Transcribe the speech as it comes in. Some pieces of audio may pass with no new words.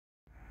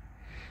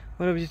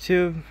What up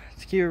YouTube?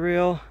 It's Keep It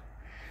Real.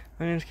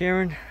 My name's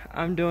Cameron.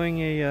 I'm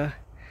doing a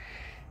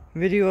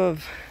video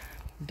of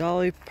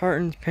Dolly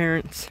Partons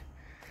Parents.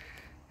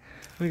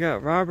 We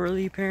got Robert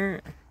Lee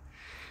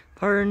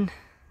Parton.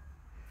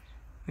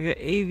 We got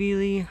Avie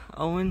Lee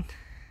Owen.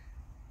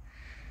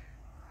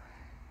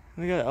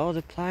 We got all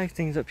the plaque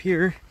things up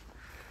here.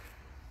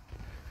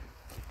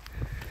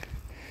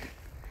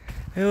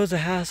 It was a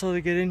hassle to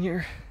get in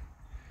here.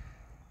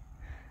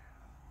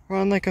 We're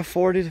on like a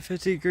 40 to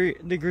 50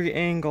 degree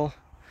angle.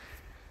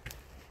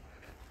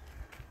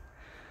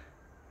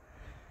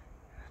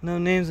 No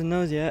names in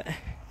those yet.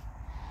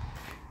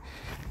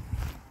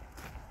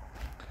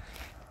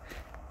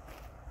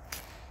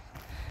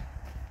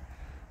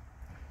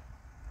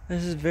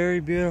 This is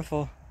very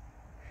beautiful.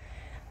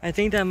 I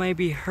think that might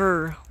be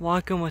her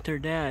walking with her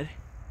dad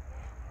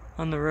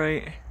on the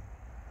right.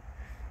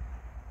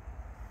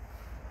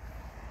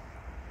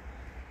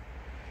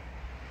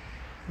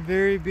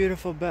 Very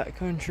beautiful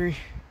backcountry.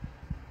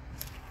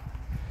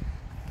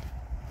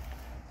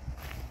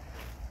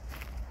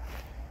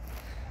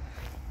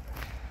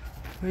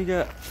 We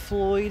got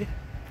Floyd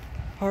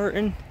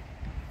Parton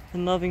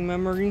in loving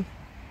memory.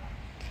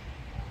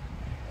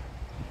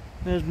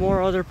 There's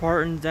more other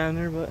Partons down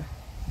there, but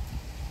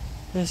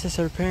this is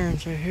her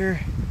parents right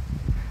here.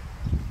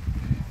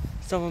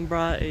 Someone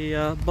brought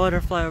a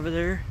butterfly over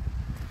there.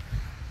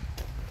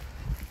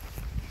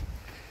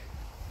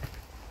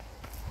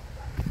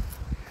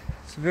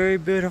 It's a very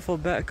beautiful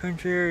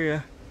backcountry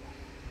area.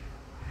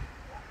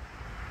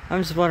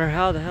 I'm just wondering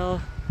how the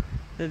hell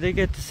did they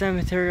get the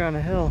cemetery on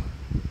a hill?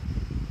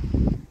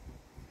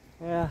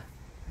 Yeah.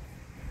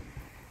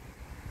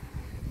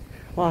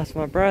 Lost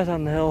my breath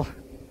on the hill.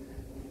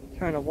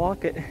 Trying to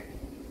walk it.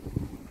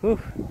 Whew.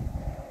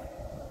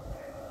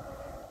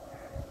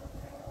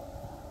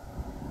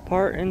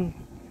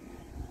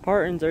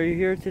 Partons, are you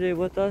here today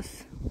with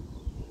us?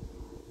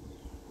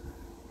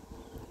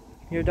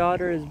 Your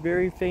daughter is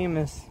very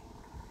famous.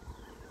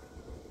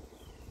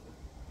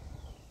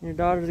 Your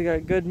daughter's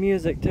got good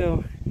music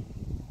too.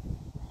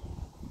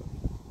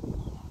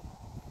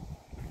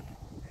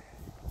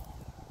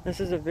 This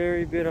is a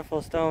very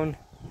beautiful stone.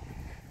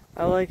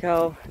 I like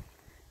how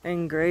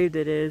engraved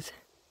it is.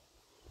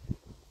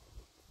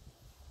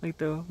 Like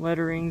the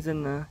letterings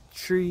and the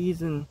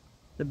trees and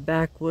the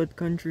backwood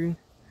country.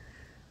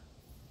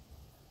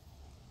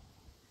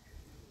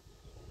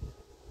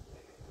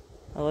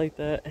 I like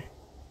that.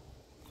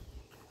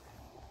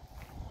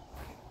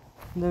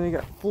 And then we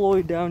got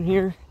Floyd down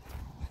here.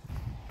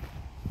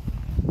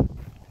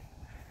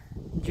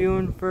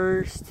 June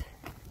 1st,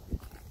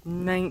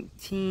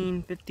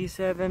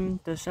 1957,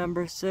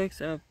 December 6th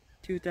of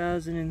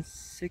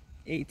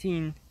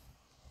 2018.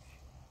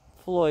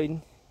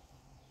 Floyd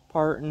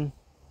Parton.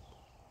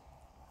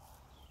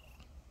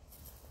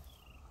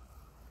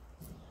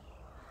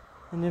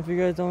 And if you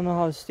guys don't know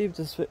how steep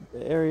this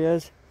area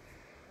is,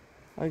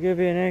 I'll give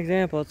you an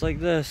example. It's like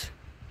this.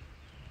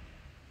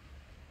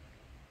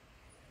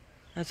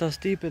 That's how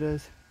steep it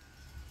is.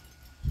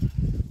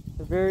 It's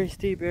a very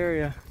steep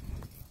area.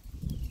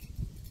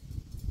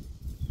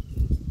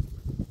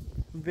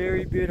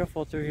 Very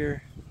beautiful through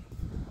here.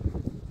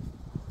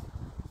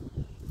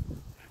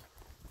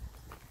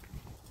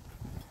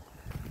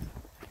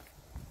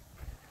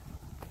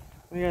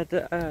 We got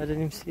the, I didn't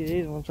even see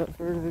these ones up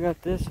first. We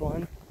got this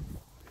one.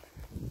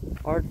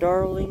 Our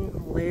daring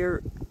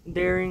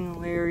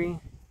Larry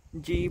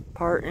G.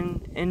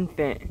 Parton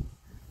infant.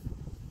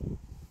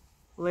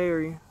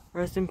 Larry,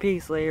 rest in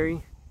peace,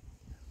 Larry.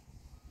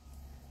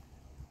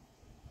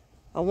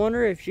 I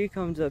wonder if she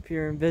comes up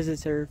here and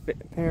visits her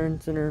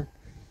parents and her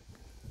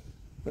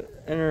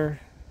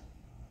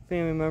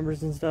family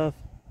members and stuff.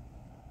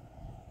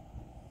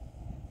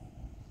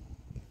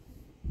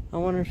 I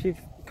wonder if she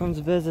comes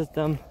to visit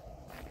them.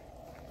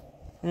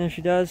 And if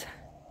she does,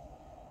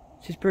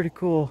 she's pretty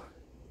cool.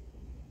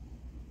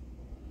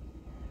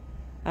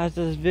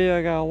 After this video,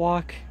 I gotta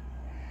walk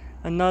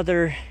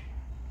another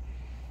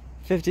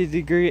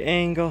 50-degree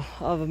angle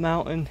of a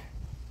mountain.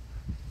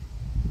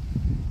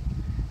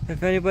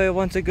 If anybody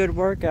wants a good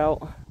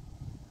workout,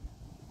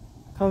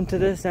 come to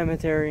this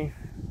cemetery.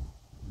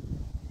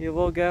 You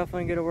will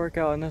definitely get a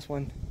workout in this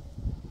one.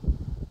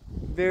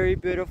 Very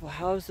beautiful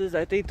houses.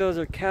 I think those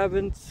are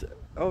cabins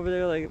over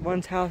there, like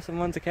one's house and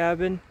one's a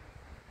cabin.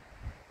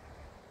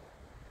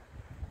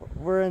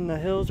 We're in the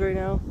hills right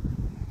now.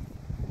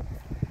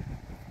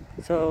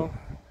 So,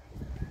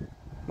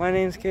 my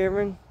name's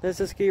Cameron. This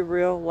is Keep It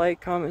Real.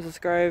 Like, comment,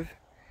 subscribe,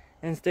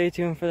 and stay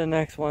tuned for the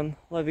next one.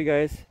 Love you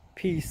guys.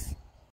 Peace.